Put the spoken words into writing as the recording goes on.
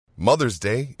Mother's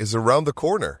Day is around the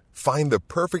corner. Find the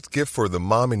perfect gift for the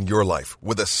mom in your life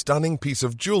with a stunning piece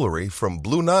of jewelry from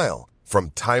Blue Nile.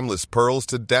 From timeless pearls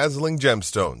to dazzling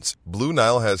gemstones, Blue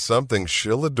Nile has something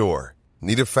she'll adore.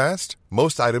 Need it fast?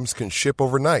 Most items can ship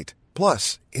overnight.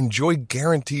 Plus, enjoy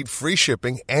guaranteed free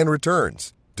shipping and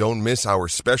returns. Don't miss our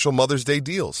special Mother's Day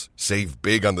deals. Save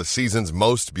big on the season's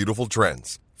most beautiful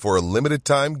trends. For a limited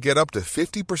time, get up to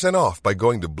 50% off by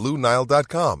going to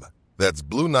BlueNile.com. That's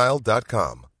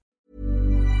BlueNile.com.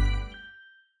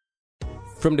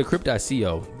 From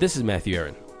Decrypt.co, this is Matthew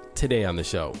Aaron. Today on the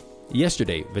show.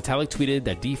 Yesterday, Vitalik tweeted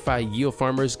that DeFi yield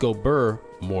farmers go burr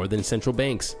more than central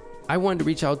banks. I wanted to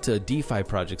reach out to DeFi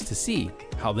projects to see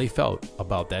how they felt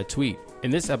about that tweet. In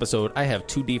this episode, I have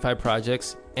 2 DeFi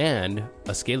projects and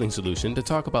a scaling solution to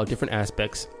talk about different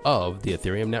aspects of the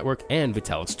Ethereum network and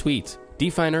Vitalik's tweets.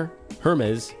 Definer,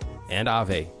 Hermes, and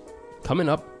Aave. Coming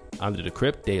up on the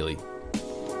Decrypt Daily.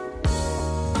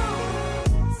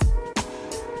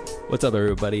 What's up,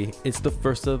 everybody? It's the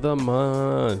first of the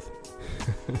month.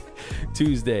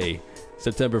 Tuesday,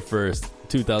 September 1st,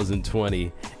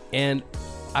 2020. And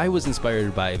I was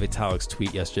inspired by Vitalik's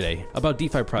tweet yesterday about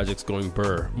DeFi projects going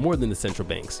burr more than the central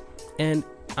banks. And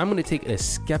I'm going to take a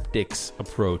skeptic's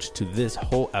approach to this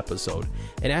whole episode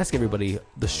and ask everybody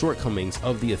the shortcomings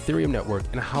of the Ethereum network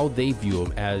and how they view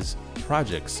them as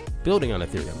projects building on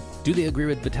Ethereum. Do they agree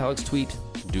with Vitalik's tweet?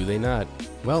 Do they not?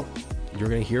 Well, you're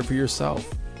going to hear for yourself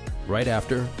right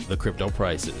after the crypto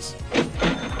prices.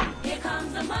 Here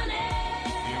comes the money.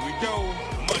 Here we go.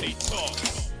 Money talk.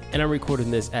 And I'm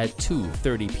recording this at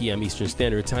 2:30 p.m. Eastern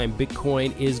Standard Time.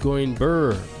 Bitcoin is going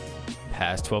burr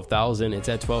past 12,000. It's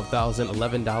at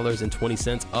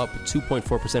 $12,011.20, up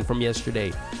 2.4% from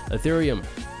yesterday. Ethereum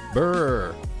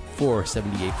burr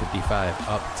 478.55,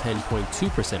 up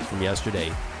 10.2% from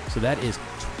yesterday. So that is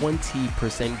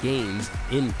 20% gains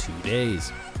in 2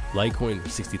 days. Litecoin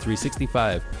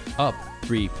 63.65, up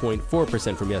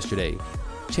 3.4% from yesterday.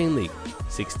 Chainlink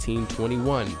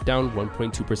 16.21, down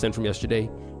 1.2% from yesterday.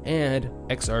 And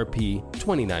XRP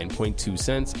 29.2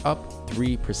 cents, up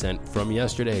 3% from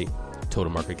yesterday. Total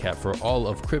market cap for all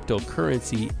of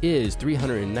cryptocurrency is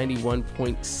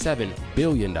 $391.7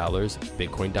 billion.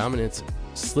 Bitcoin dominance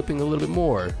slipping a little bit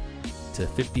more to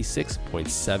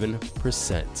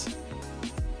 56.7%.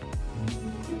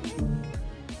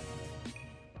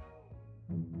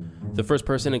 The first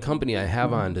person and company I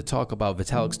have on to talk about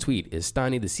Vitalik's tweet is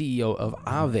Stani, the CEO of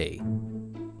Aave.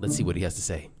 Let's see what he has to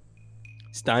say.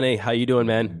 Stani, how you doing,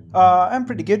 man? I'm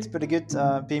pretty good.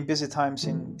 Being busy times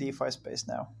in DeFi space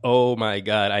now. Oh my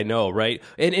God, I know, right?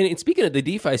 And speaking of the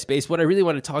DeFi space, what I really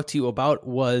want to talk to you about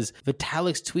was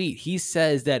Vitalik's tweet. He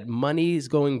says that money is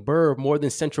going burr more than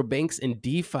central banks in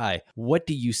DeFi. What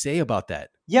do you say about that?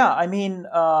 Yeah, I mean,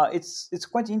 it's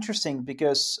quite interesting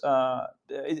because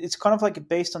it's kind of like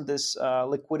based on this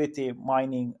liquidity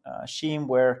mining scheme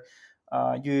where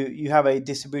you have a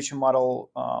distribution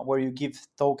model where you give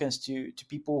tokens to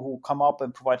people who come up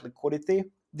and provide liquidity.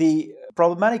 The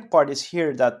problematic part is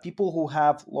here that people who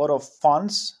have a lot of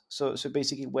funds, so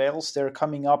basically whales, they're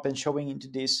coming up and showing into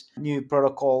these new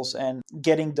protocols and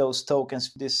getting those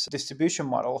tokens, this distribution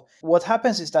model. What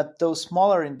happens is that those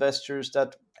smaller investors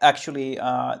that actually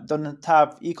don't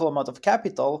have equal amount of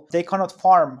capital, they cannot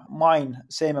mine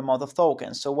same amount of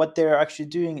tokens. So what they're actually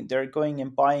doing, they're going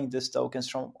and buying these tokens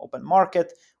from open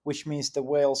market, which means the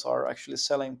whales are actually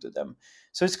selling to them.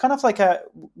 So it's kind of like a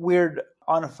weird,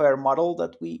 unfair model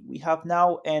that we have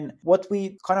now. And what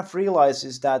we kind of realize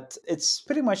is that it's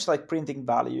pretty much like printing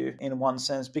value in one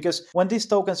sense, because when these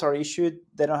tokens are issued,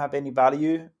 they don't have any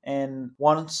value. And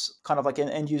once kind of like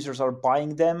end users are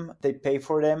buying them, they pay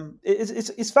for them.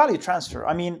 It's value transfer.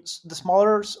 I mean, the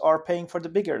smallers are paying for the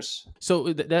biggers.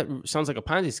 So that sounds like a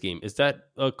Ponzi scheme. Is that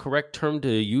a correct term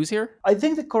to use here? I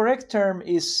think the correct term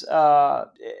is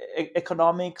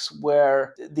economics,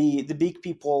 where the big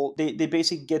people, they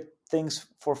basically get things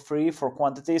for free for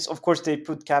quantities. Of course, they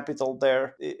put capital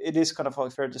there. It is kind of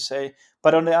fair to say.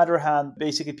 But on the other hand,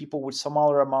 basically people with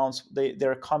smaller amounts,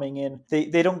 they're coming in.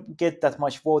 They don't get that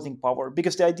much voting power,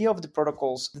 because the idea of the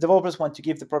protocols, the developers want to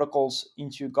give the protocols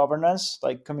into governance,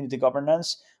 like community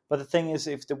governance. But the thing is,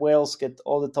 if the whales get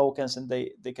all the tokens and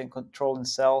they can control and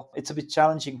sell, it's a bit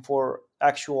challenging for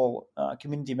actual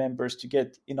community members to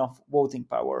get enough voting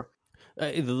power.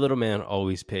 The little man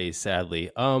always pays,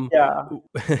 sadly. Yeah.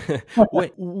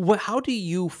 How do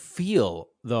you feel,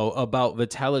 though, about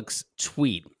Vitalik's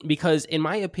tweet? Because in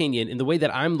my opinion, in the way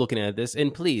that I'm looking at this,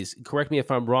 and please correct me if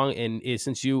I'm wrong, and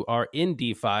since you are in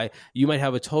DeFi, you might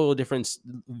have a total different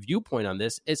viewpoint on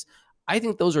this, I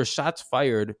think those are shots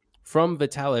fired from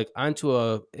Vitalik onto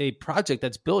a project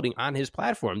that's building on his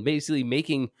platform, basically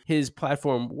making his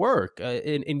platform work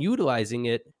and utilizing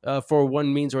it for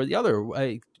one means or the other.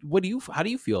 How do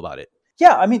you feel about it?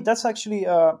 Yeah, I mean that's actually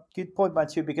a good point,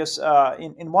 Matthew. Because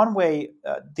in one way,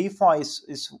 DeFi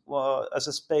is as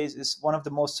a space is one of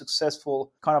the most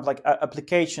successful kind of like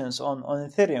applications on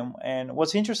Ethereum. And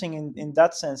what's interesting in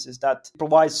that sense is that it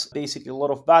provides basically a lot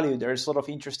of value. There's a lot of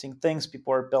interesting things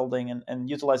people are building and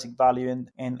utilizing value.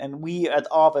 And we at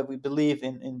Aave, we believe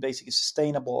in basically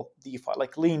sustainable DeFi,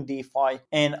 like lean DeFi.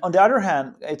 And on the other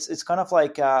hand, it's kind of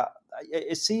like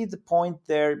I see the point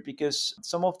there, because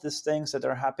some of these things that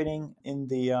are happening in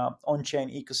the on-chain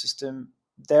ecosystem,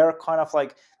 they're kind of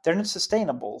like they're not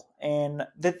sustainable. And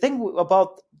the thing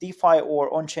about DeFi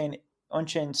or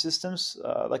on-chain systems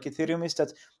like Ethereum is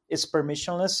that it's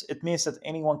permissionless. It means that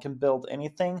anyone can build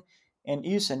anything and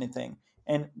use anything,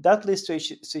 and that leads to a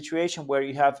situation where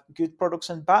you have good products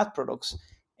and bad products.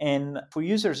 And for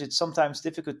users, it's sometimes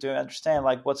difficult to understand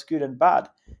like what's good and bad.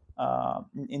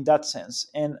 In that sense,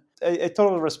 and I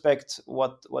totally respect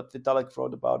what Vitalik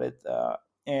wrote about it,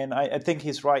 and I think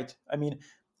he's right. I mean,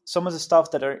 some of the stuff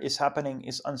that is happening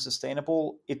is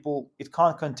unsustainable. It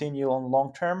can't continue on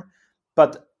long term,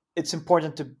 but it's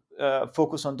important to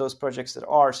focus on those projects that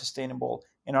are sustainable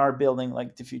and are building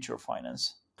like the future of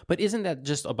finance. But isn't that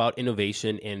just about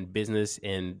innovation and business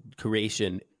and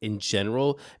creation in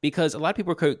general? Because a lot of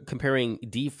people are comparing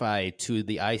DeFi to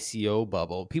the ICO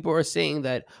bubble. People are saying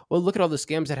that, well, look at all the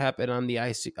scams that happen on the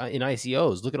in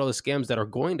ICOs. Look at all the scams that are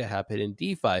going to happen in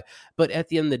DeFi. But at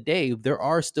the end of the day, there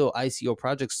are still ICO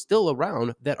projects still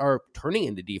around that are turning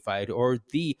into DeFi, or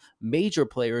the major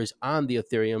players on the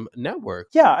Ethereum network.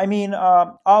 Yeah, I mean,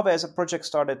 Aave as a project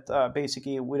started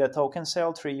basically with a token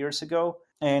sale 3 years ago.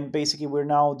 And basically, we're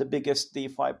now the biggest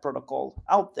DeFi protocol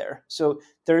out there. So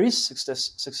there is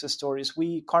success stories.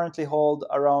 We currently hold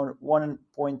around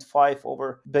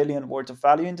 1.5 billion worth of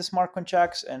value in the smart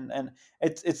contracts, and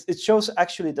it shows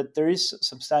actually that there is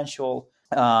substantial.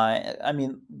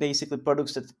 Basically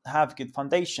products that have good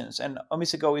foundations. And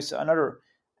Omisego is another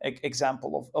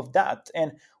example of that.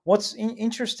 And what's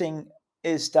interesting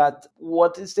is that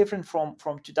what is different from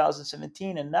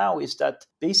 2017 and now is that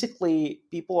basically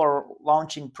people are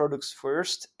launching products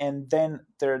first and then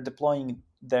they're deploying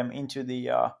them into the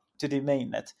to the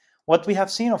mainnet. What we have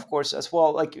seen, of course, as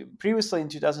well, like previously in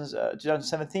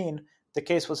 2017, the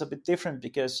case was a bit different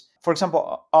because, for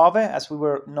example, Aave, as we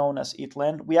were known as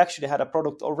ETHLend, we actually had a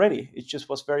product already. It just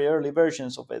was very early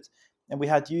versions of it, and we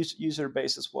had user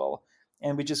base as well,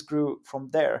 and we just grew from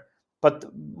there. But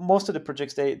most of the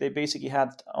projects, they basically had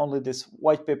only this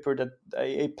white paper, that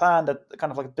a plan, that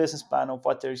kind of like a business plan of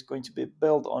what there is going to be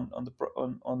built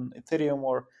on Ethereum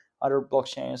or other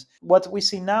blockchains. What we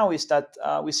see now is that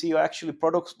we see actually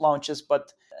product launches,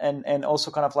 but and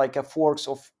also kind of like a forks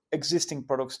of existing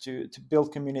products to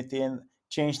build community and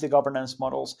change the governance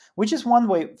models, which is one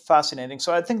way fascinating.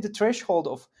 So I think the threshold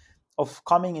of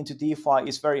coming into DeFi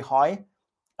is very high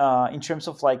in terms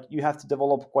of like you have to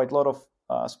develop quite a lot of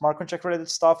smart contract related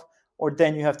stuff, or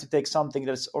then you have to take something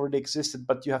that's already existed,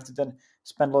 but you have to then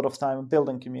spend a lot of time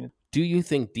building community. Do you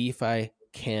think DeFi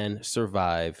can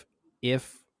survive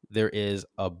if there is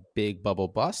a big bubble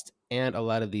bust and a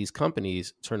lot of these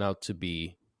companies turn out to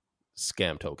be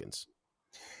scam tokens?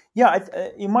 Yeah,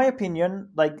 in my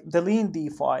opinion, like the lean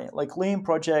DeFi, like lean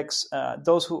projects,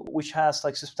 those which has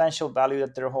like substantial value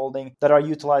that they're holding, that are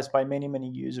utilized by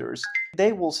many users,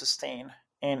 they will sustain.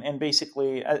 And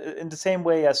basically, in the same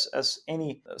way as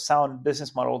any sound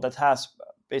business model that has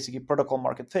basically protocol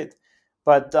market fit.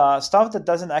 But stuff that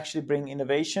doesn't actually bring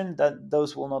innovation,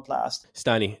 those will not last.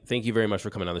 Stani, thank you very much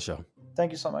for coming on the show.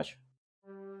 Thank you so much.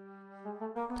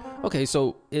 Okay,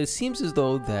 so it seems as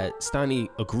though that Stani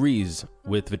agrees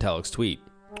with Vitalik's tweet.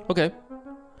 Okay,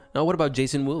 now what about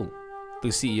Jason Wu, the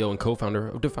CEO and co-founder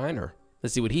of Definer?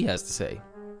 Let's see what he has to say.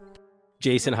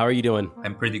 Jason, how are you doing?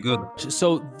 I'm pretty good.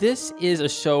 So this is a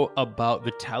show about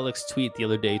Vitalik's tweet the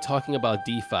other day talking about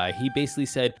DeFi. He basically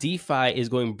said DeFi is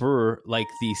going brr like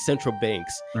the central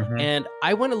banks. Mm-hmm. And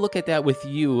I want to look at that with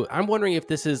you. I'm wondering if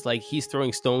this is like he's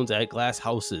throwing stones at glass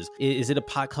houses. Is it a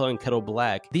pot calling kettle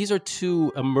black? These are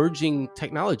two emerging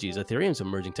technologies. Ethereum's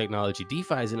emerging technology.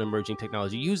 DeFi is an emerging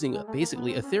technology using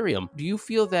basically Ethereum. Do you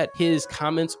feel that his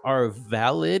comments are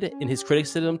valid in his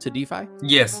criticism to DeFi?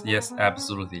 Yes,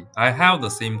 absolutely. I have the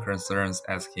same concerns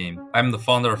as him. I'm the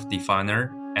founder of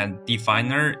Definer, and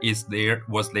Definer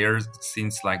was there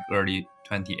since like early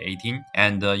 2018,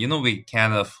 and we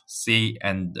kind of see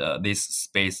and this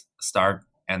space start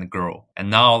and grow. And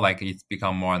now like it's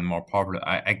become more and more popular.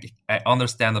 I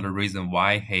understand the reason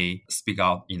why he speak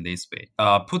out in this way.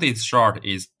 Put it short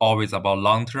is always about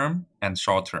long term and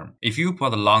short term. If you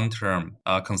put a long term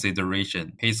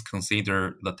consideration, he's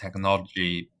consider the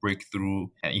technology breakthrough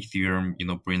and Ethereum,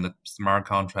 bring the smart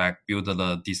contract, build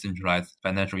the decentralized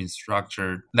financial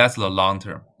infrastructure. That's the long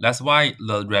term. That's why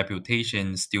the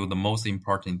reputation is still the most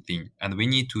important thing, and we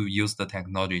need to use the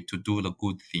technology to do the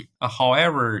good thing.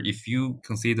 However, if you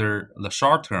consider the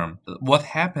short term, what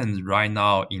happens right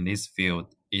now in this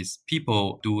field is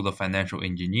people do the financial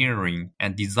engineering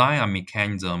and design a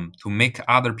mechanism to make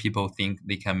other people think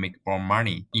they can make more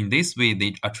money. In this way,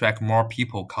 they attract more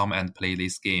people come and play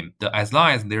this game. As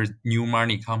long as there's new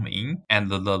money coming in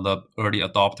and the early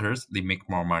adopters, they make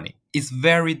more money. It's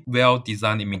very well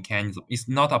designed mechanism. It's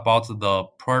not about the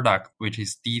product, which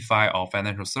is DeFi or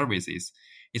financial services.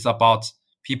 It's about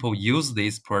people use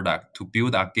this product to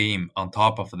build a game on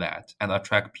top of that and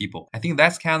attract people. I think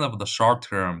that's kind of the short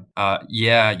term.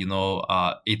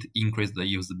 It increased the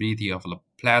usability of the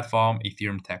platform,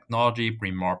 Ethereum technology,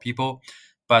 bring more people.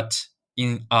 But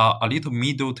in a little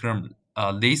middle term,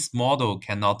 this model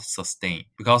cannot sustain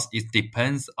because it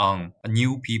depends on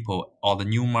new people or the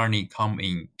new money come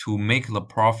in to make the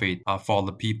profit for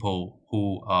the people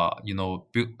who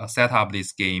set up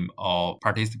this game or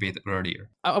participate earlier.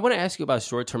 I want to ask you about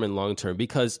short term and long term,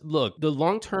 because look, the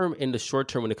long term and the short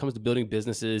term when it comes to building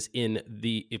businesses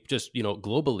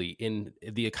globally in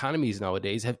the economies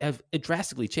nowadays have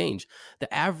drastically changed.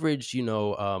 The average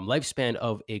lifespan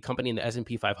of a company in the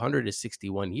S&P 500 is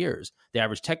 61 years. The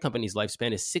average tech company's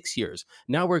lifespan is 6 years.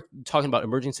 Now we're talking about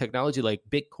emerging technology like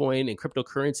Bitcoin and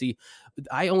cryptocurrency.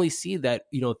 I only see that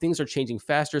things are changing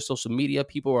faster. Social media,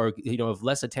 people are have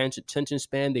less attention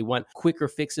span. They want quicker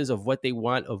fixes of what they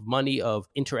want, of money, of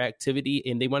interactivity,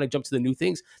 and they want to jump to the new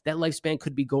things. That lifespan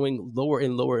could be going lower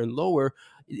and lower and lower.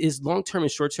 Is long term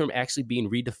and short term actually being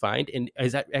redefined? And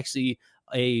is that actually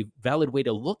a valid way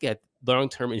to look at long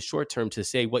term and short term to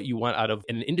say what you want out of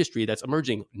an industry that's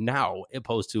emerging now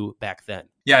opposed to back then?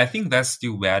 Yeah, I think that's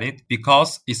still valid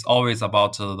because it's always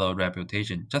about the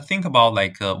reputation. Just think about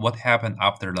what happened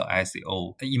after the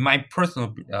ICO. In my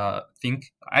personal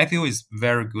think, ICO is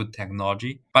very good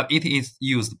technology, but it is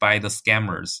used by the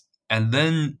scammers and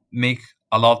then make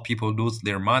a lot of people lose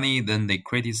their money. Then they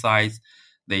criticize,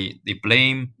 they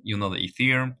blame, the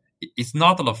Ethereum. It's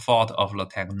not the fault of the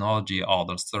technology or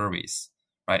the service,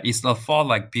 right? It's the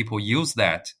fault people use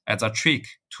that as a trick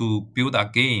to build a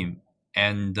game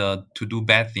and to do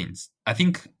bad things. I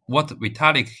think what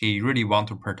Vitalik, he really want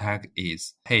to protect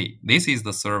is, hey, this is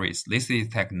the service, this is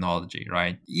technology,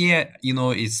 right? Yeah,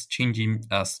 it's changing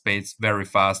space very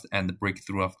fast and the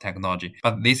breakthrough of technology,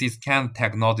 but this is kind of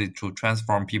technology to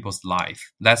transform people's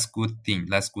life. That's good thing,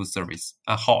 that's good service.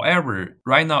 However,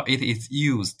 right now it is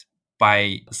used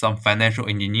by some financial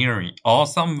engineering or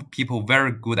some people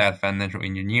very good at financial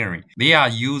engineering. They are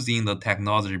using the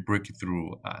technology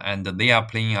breakthrough and they are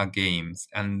playing games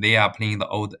and they are playing the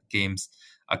old games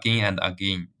again and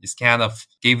again. It's kind of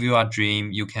give you a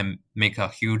dream. You can make a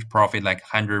huge profit, like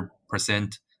 100%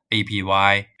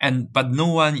 APY. But no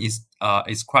one is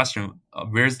questioning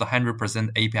where's the 100%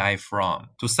 API from.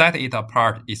 To set it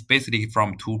apart is basically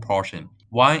from two portions.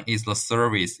 One is the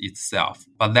service itself,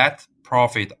 but that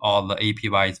profit or the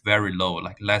APY is very low,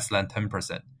 like less than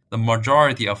 10%. The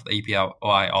majority of the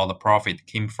APY or the profit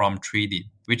came from trading,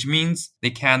 which means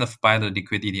they kind of buy the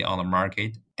liquidity on the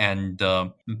market and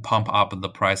pump up the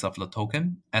price of the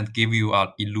token and give you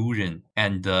an illusion,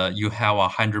 and you have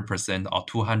 100% or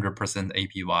 200%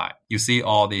 APY. You see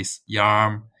all this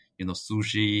YARM,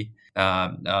 sushi,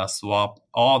 swap,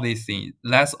 all these things.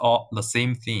 That's all the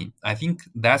same thing. I think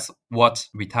that's what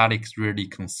Vitalik is really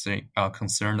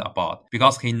concerned about,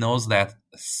 because he knows that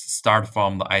start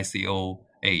from the ICO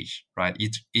age, right?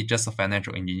 It's just a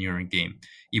financial engineering game.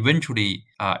 Eventually,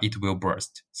 it will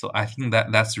burst. So I think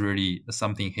that's really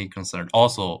something he concerned.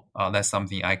 Also, that's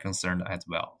something I concerned as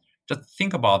well. Just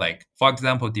think about for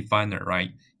example, Definer, right?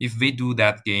 If we do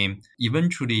that game,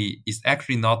 eventually it's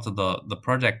actually not the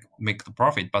project make the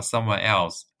profit, but someone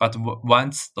else. But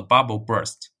once the bubble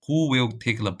bursts, who will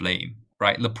take the blame?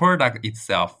 Right? The product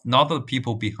itself, not the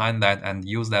people behind that and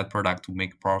use that product to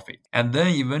make profit. And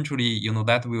then eventually,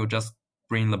 that will just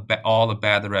bring all the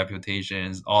bad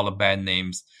reputations, all the bad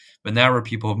names. Whenever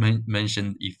people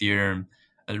mention Ethereum,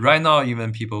 right now,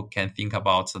 even people can think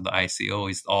about the ICO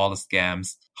is all the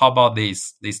scams. How about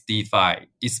this DeFi?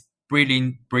 It's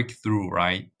brilliant breakthrough,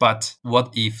 right? But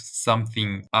what if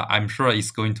something, I'm sure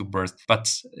it's going to burst.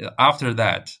 But after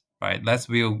that, right, that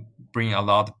will bring a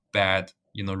lot of bad,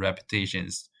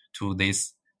 reputations to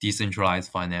this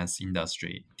decentralized finance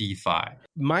industry, DeFi.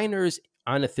 Miners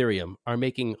on Ethereum are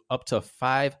making up to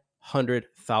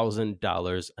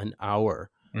 $500,000 an hour.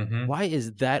 Mm-hmm. Why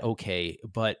is that okay?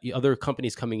 But other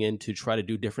companies coming in to try to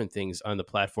do different things on the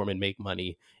platform and make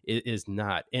money is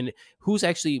not. And who's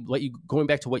actually, going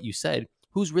back to what you said,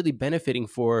 who's really benefiting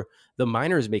for the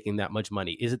miners making that much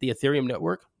money? Is it the Ethereum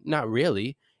network? Not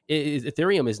really.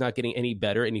 Ethereum is not getting any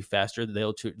better, any faster.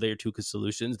 Layer 2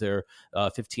 solutions, their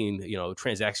 15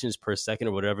 transactions per second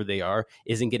or whatever they are,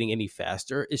 isn't getting any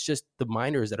faster. It's just the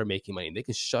miners that are making money. They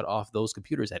can shut off those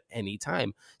computers at any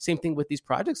time. Same thing with these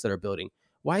projects that are building.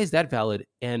 Why is that valid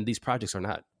and these projects are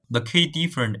not? The key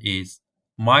difference is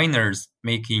miners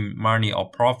making money or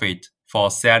profit for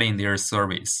selling their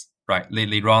service, right?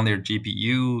 They run their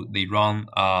GPU, they run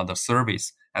the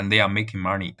service, and they are making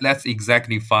money. That's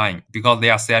exactly fine because they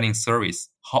are selling service.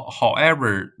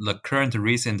 However, the current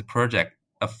recent project,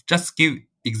 just give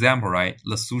example, right?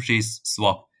 The sushi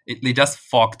swap, they just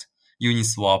forked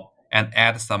Uniswap and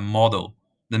add some model,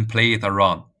 then play it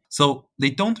around. So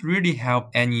they don't really have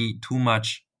any too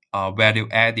much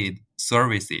value-added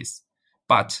services,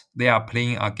 but they are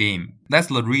playing a game. That's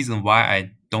the reason why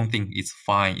I don't think it's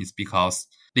fine, is because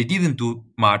they didn't do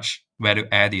much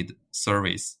value-added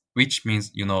service, which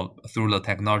means, through the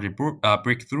technology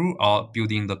breakthrough or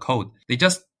building the code, they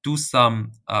just do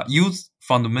some, use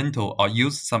fundamental or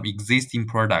use some existing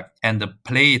product and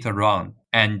play it around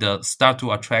and start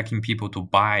to attracting people to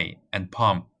buy and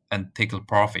pump and take a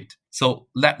profit. So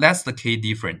that's the key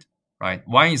difference, right?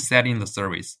 One is selling the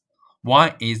service.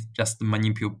 One is just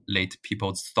manipulate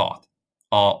people's thought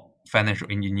or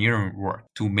financial engineering work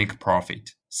to make profit.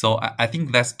 So I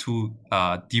think that's two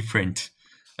different,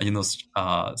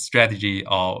 strategy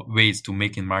or ways to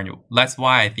making money. That's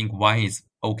why I think one is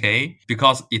okay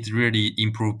because it really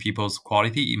improves people's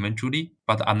quality eventually,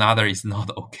 but another is not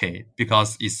okay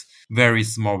because it's very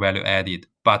small value added,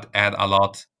 but add a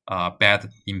lot bad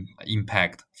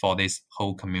impact for this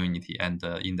whole community and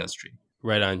industry.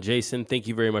 Right on. Jason, thank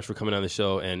you very much for coming on the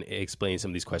show and explaining some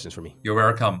of these questions for me. You're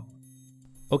welcome.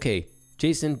 Okay,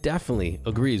 Jason definitely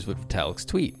agrees with Vitalik's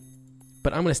tweet,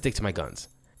 but I'm going to stick to my guns.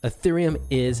 Ethereum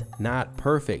is not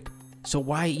perfect. So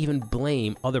why even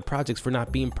blame other projects for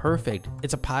not being perfect?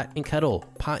 It's a pot and kettle.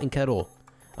 I'm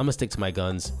going to stick to my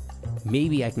guns.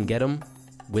 Maybe I can get them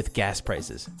with gas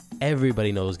prices.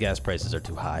 Everybody knows gas prices are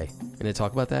too high. And to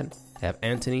talk about that, I have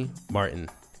Anthony Martin,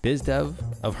 biz dev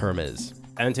of Hermes.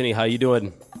 Anthony, how you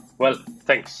doing? Well,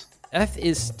 thanks. ETH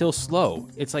is still slow.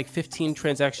 It's like 15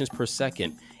 transactions per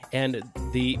second. And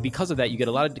because of that, you get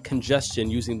a lot of congestion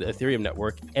using the Ethereum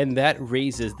network, and that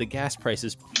raises the gas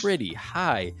prices pretty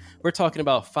high. We're talking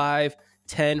about $5,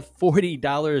 $10,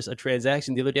 $40 a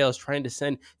transaction. The other day I was trying to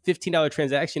send $15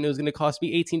 transaction. It was going to cost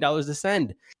me $18 to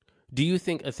send. Do you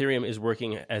think Ethereum is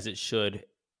working as it should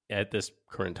at this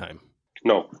current time?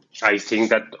 No, I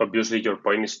think that obviously your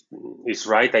point is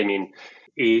right. I mean,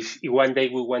 if one day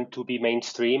we want to be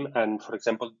mainstream and, for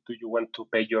example, do you want to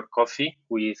pay your coffee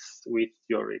with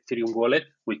your Ethereum wallet?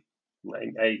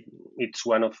 It's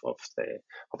one of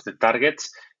the targets.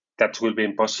 That will be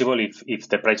impossible if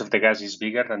the price of the gas is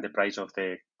bigger than the price of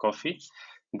the coffee.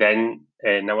 Then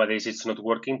nowadays it's not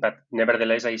working. But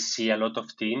nevertheless, I see a lot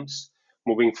of teams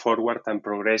moving forward and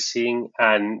progressing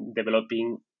and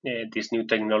developing this new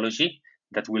technology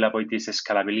that will avoid this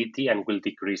scalability and will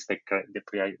decrease the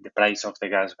price of the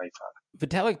gas by far.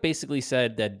 Vitalik basically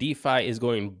said that DeFi is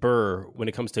going burr when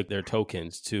it comes to their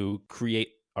tokens to create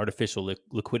artificial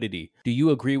liquidity. Do you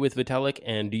agree with Vitalik?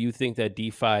 And do you think that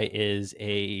DeFi is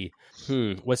a,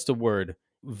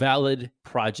 valid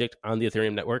project on the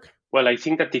Ethereum network? Well, I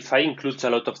think that DeFi includes a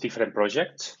lot of different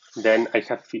projects. Then I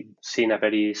have seen a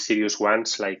very serious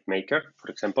ones like Maker,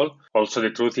 for example. Also,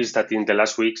 the truth is that in the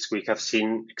last weeks, we have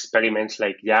seen experiments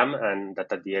like Yam and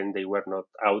that at the end they were not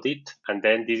audited. And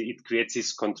then it creates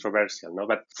this controversial, no?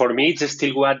 But for me, it's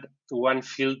still one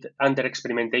field under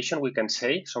experimentation, we can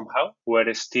say somehow, where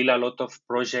there's still a lot of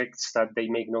projects that they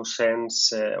make no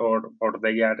sense or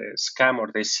they are a scam or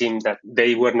they seem that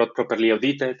they were not properly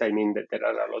audited. I mean, that there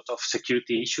are a lot of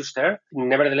security issues there.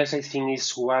 Nevertheless, I think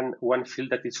it's one field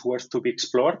that is worth to be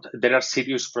explored. There are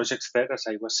serious projects there, as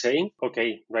I was saying.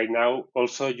 Okay, right now,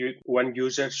 also one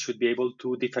user should be able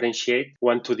to differentiate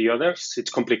one to the others.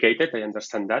 It's complicated, I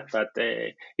understand that, but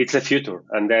it's the future.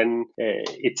 And then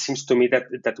it seems to me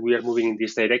that we are moving in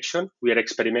this direction. We are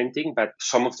experimenting, but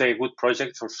some of the good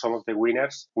projects or some of the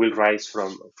winners will rise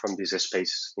from this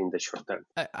space in the short term.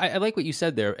 I like what you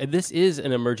said there. This is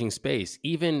an emerging space.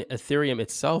 Even Ethereum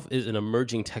itself is an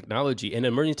emerging technology. technology, and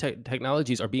emerging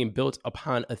technologies are being built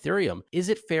upon Ethereum. Is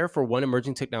it fair for one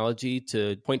emerging technology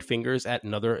to point fingers at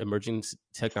another emerging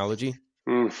technology?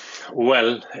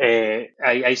 Well,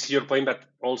 I see your point, but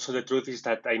also the truth is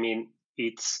that, I mean,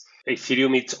 it's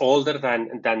Ethereum, it's older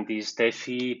than these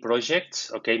DeFi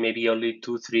projects. Okay, maybe only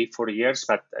 2, 3, 4 years,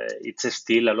 but it's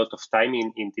still a lot of time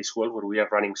in this world where we are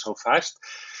running so fast.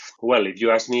 Well, if you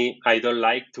ask me, I don't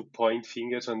like to point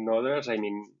fingers on others. I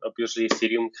mean, obviously,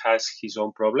 Ethereum has his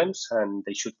own problems and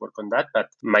they should work on that. But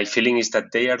my feeling is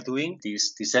that they are doing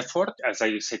this effort. As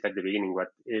I said at the beginning, what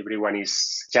everyone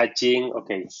is judging,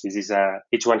 okay,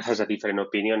 each one has a different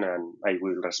opinion and I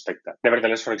will respect that.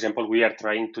 Nevertheless, for example, we are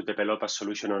trying to develop a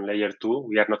solution on layer 2.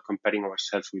 We are not comparing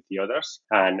ourselves with the others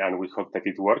and we hope that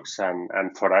it works.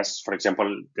 And for us, for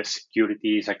example, the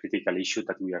security is a critical issue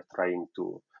that we are trying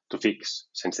to fix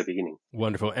since the beginning.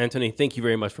 Wonderful. Anthony, thank you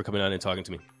very much for coming on and talking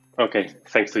to me. Okay,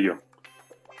 thanks to you.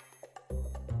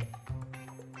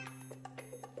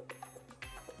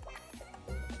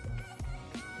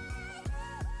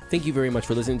 Thank you very much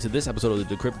for listening to this episode of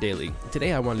the Decrypt Daily.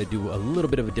 Today I wanted to do a little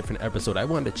bit of a different episode. I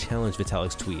wanted to challenge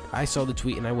Vitalik's tweet. I saw the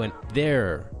tweet and I went,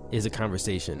 there is a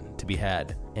conversation to be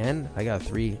had. And I got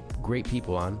 3 great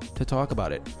people on to talk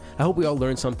about it. I hope we all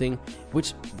learned something,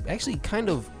 which actually kind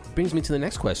of brings me to the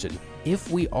next question.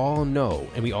 If we all know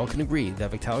and we all can agree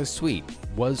that Vitalik's tweet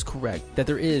was correct, that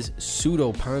there is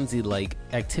pseudo Ponzi-like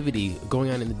activity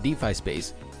going on in the DeFi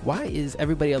space, why is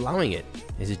everybody allowing it?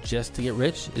 Is it just to get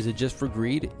rich? Is it just for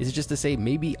greed? Is it just to say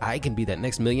maybe I can be that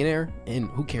next millionaire and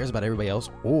who cares about everybody else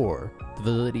or the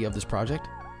validity of this project?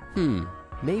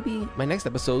 Maybe my next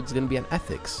episode is going to be on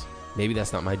ethics. Maybe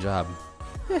that's not my job.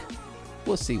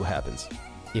 We'll see what happens.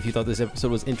 If you thought this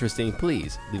episode was interesting,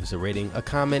 please leave us a rating, a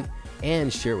comment,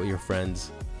 and share it with your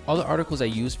friends. All the articles I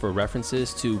use for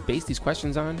references to base these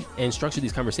questions on and structure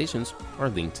these conversations are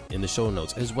linked in the show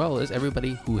notes, as well as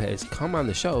everybody who has come on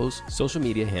the show's social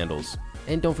media handles.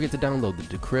 And don't forget to download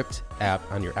the Decrypt app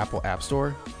on your Apple App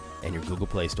Store and your Google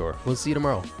Play Store. We'll see you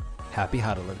tomorrow. Happy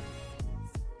hodling.